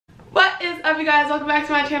What is up, you guys? Welcome back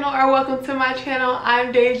to my channel, or welcome to my channel.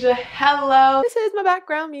 I'm DeJha. Hello. This is my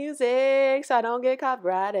background music so I don't get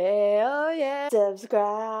copyrighted. Oh yeah.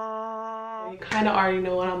 Subscribe. You kind of already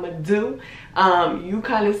know what I'm gonna do. You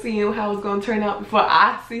kind of seeing how it's gonna turn out before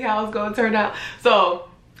I see how it's gonna turn out. So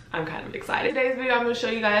I'm kind of excited. Today's video, I'm gonna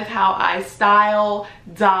show you guys how I style,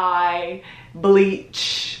 dye,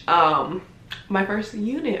 bleach, my first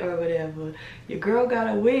unit or whatever. Your girl got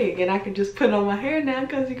a wig and I can just put it on my hair now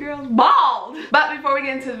because your girl's bald. But before we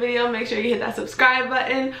get into the video, make sure you hit that subscribe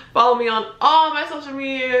button. Follow me on all my social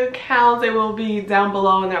media accounts. They will be down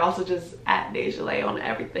below, and they're also just at dejhalei on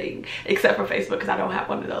everything except for Facebook because I don't have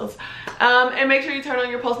one of those. And make sure you turn on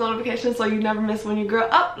your post notifications so you never miss when your girl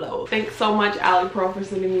uploads. Thanks so much, Alipearl, for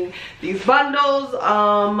sending me these bundles,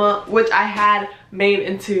 which I had made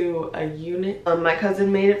into a unit. My cousin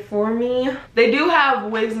made it for me. They do have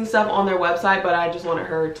wigs and stuff on their website, but I just wanted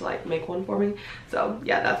her to like make one for me. So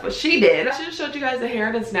yeah, that's what she did. I should have showed you guys the hair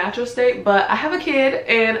in its natural state, but I have a kid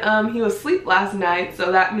and he was asleep last night,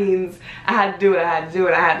 so that means I had to do it.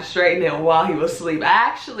 I had to straighten it while he was asleep. I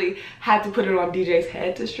actually had to put it on DJ's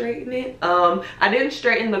head to straighten it. I didn't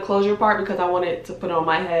straighten the closure part because I wanted to put it on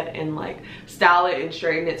my head and like style it and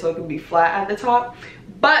straighten it so it could be flat at the top.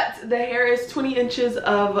 But the hair is 20 inches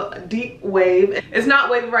of deep wave. It's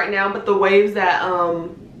not wavy right now, but the waves that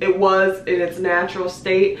it was in its natural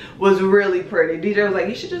state was really pretty. DJ was like,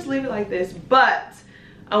 you should just leave it like this, but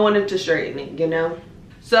I wanted to straighten it, you know?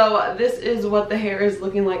 So this is what the hair is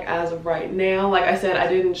looking like as of right now. Like I said, I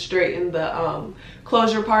didn't straighten the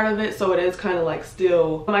closure part of it, so it is kind of like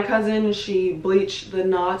still. My cousin, she bleached the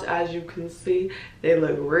knots, as you can see. They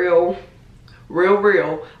look real,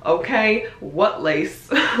 okay? What lace?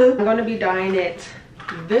 I'm gonna be dyeing it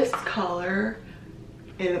this color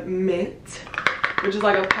in mint, which is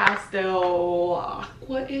like a pastel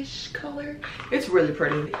aqua-ish color. It's really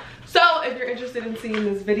pretty. So if you're interested in seeing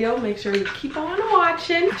this video, make sure you keep on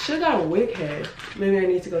watching. I should have got a wig head. Maybe I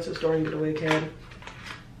need to go to the store and get a wig head.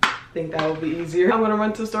 I think that would be easier. I'm gonna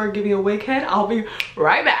run to the store and give you a wig head. I'll be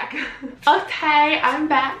right back. Okay, I'm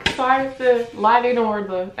back. Sorry if the lighting or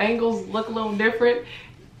the angles look a little different.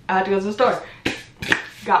 I had to go to the store.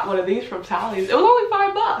 Got one of these from Sally's. It was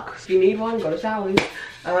only $5. If you need one, go to Sally's.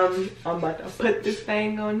 I'm about to put this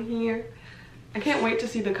thing on here. I can't wait to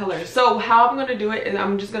see the colors. So how I'm gonna do it is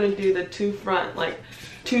I'm just gonna do the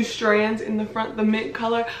two strands in the front, the mint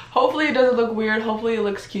color. Hopefully it doesn't look weird. Hopefully it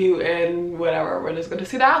looks cute, and whatever. We're just gonna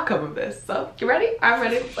see the outcome of this. So you ready? I'm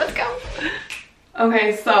ready. Let's go.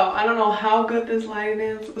 Okay, so I don't know how good this lighting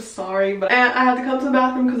is. Sorry, but I had to come to the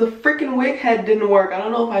bathroom because the freaking wig head didn't work. I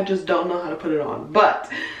don't know if I just don't know how to put it on, but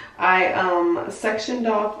I sectioned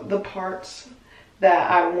off the parts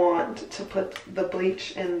that I want to put the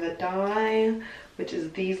bleach and the dye, which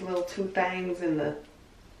is these little two things in the,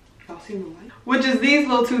 y'all see my light? Which is these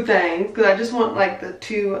little two things, because I just want like the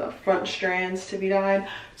two front strands to be dyed.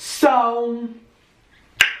 So,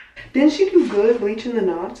 didn't she do good bleaching the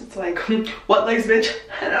knots? It's like, what lace, bitch?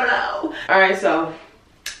 I don't know. Alright, so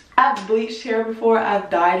I've bleached hair before,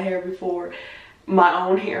 I've dyed hair before, my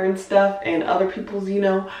own hair and stuff, and other people's, you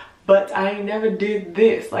know. But I never did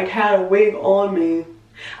this, like had a wig on me.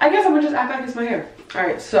 I guess I'm gonna just act like it's my hair. All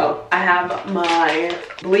right, so I have my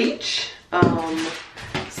bleach,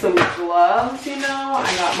 some gloves, you know.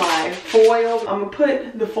 I got my foil. I'm gonna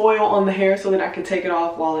put the foil on the hair so that I can take it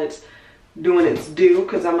off while it's doing its due,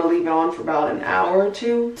 because I'm gonna leave it on for about an hour or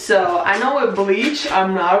two. So I know with bleach,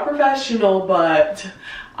 I'm not a professional, but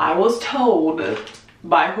I was told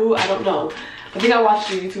by who, I don't know. I think I watched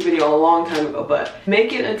a YouTube video a long time ago, but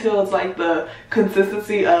make it until it's like the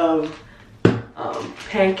consistency of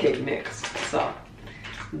pancake mix. So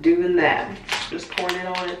doing that, just pouring it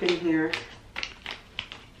on up in here.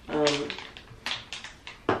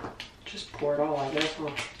 Just pour it all, I guess,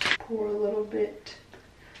 huh? Pour a little bit,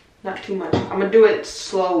 not too much. I'm gonna do it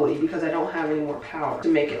slowly because I don't have any more power to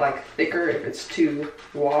make it like thicker if it's too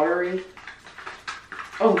watery.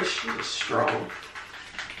 Oh, this shit is strong.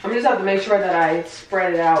 I just have to make sure that I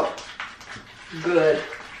spread it out good.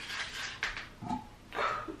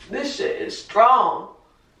 This shit is strong.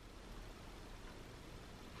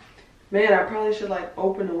 Man, I probably should like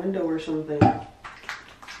open a window or something.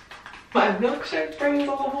 My milkshake brings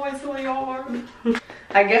all the boys to the yard.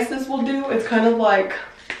 I guess this will do. It's kind of like,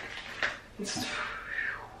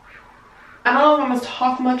 I don't know if I'm gonna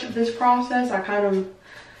talk much of this process. I kind of,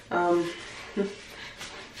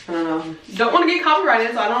 I don't know. Don't want to get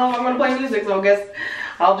copyrighted, so I don't know if I'm going to play music, so I guess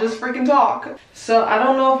I'll just freaking talk. So I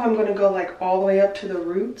don't know if I'm going to go like all the way up to the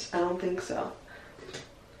roots. I don't think so.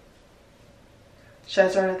 Should I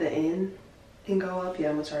start at the end and go up? Yeah,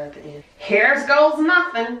 I'm going to start at the end. Hairs goes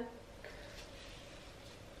nothing.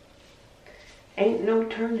 Ain't no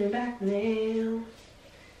turning back now.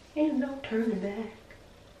 Ain't no turning back.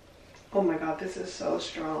 Oh my god, this is so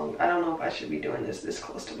strong. I don't know if I should be doing this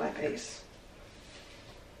close to my face.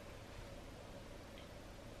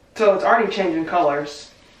 So it's already changing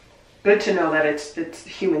colors. Good to know that it's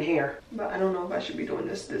human hair. But I don't know if I should be doing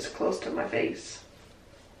this close to my face.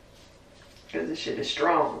 Because this shit is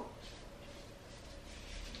strong.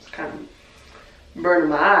 It's kind of burning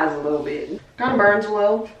my eyes a little bit. Kind of burns a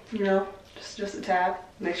little, you know, just a tad.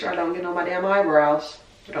 Make sure I don't get on my damn eyebrows.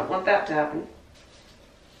 I don't want that to happen.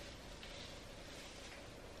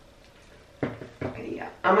 Okay, yeah.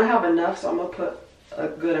 I'm gonna have enough, so I'm gonna put a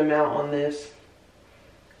good amount on this.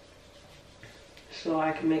 So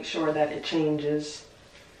I can make sure that it changes.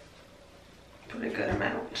 Put a good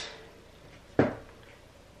amount.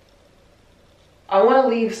 I want to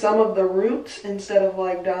leave some of the roots instead of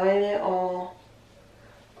like dyeing it all,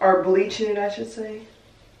 or bleaching it, I should say.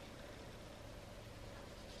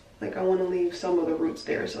 Like I want to leave some of the roots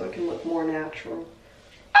there so it can look more natural.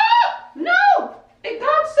 Ah! No! It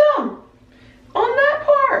got some on that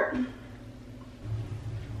part.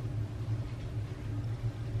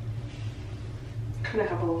 Kind of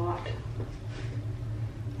have a lot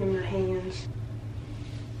in my hands.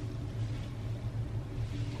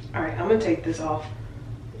 All right, I'm gonna take this off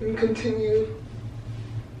and continue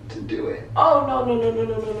to do it. Oh no.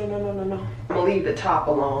 I'm gonna leave the top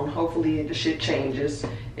alone. Hopefully the shit changes.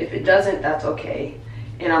 If it doesn't, that's okay.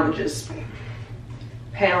 And I'm gonna just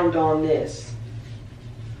pound on this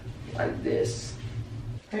like this.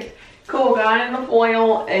 All right, cool, got in the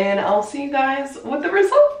foil, and I'll see you guys with the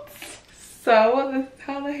results. So this is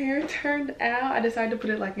how the hair turned out. I decided to put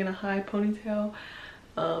it like in a high ponytail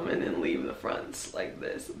and then leave the fronts like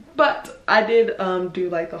this. But I did do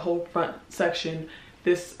like the whole front section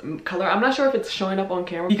this color. I'm not sure if it's showing up on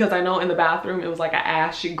camera because I know in the bathroom it was like an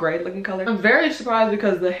ashy gray looking color. I'm very surprised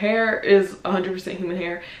because the hair is 100% human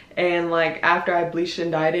hair, and like after I bleached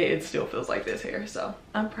and dyed it, it still feels like this hair. So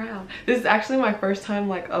I'm proud. This is actually my first time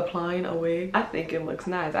like applying a wig. I think it looks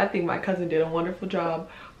nice. I think my cousin did a wonderful job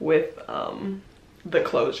with the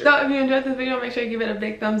closure. So if you enjoyed this video, make sure you give it a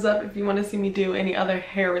big thumbs up. If you want to see me do any other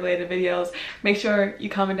hair related videos, make sure you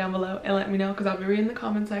comment down below and let me know, because I'll be reading the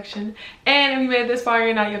comment section. And if you made it this far and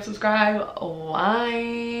you're not yet subscribed,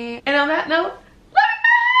 why? And on that note, love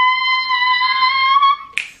you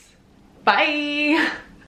guys! Bye.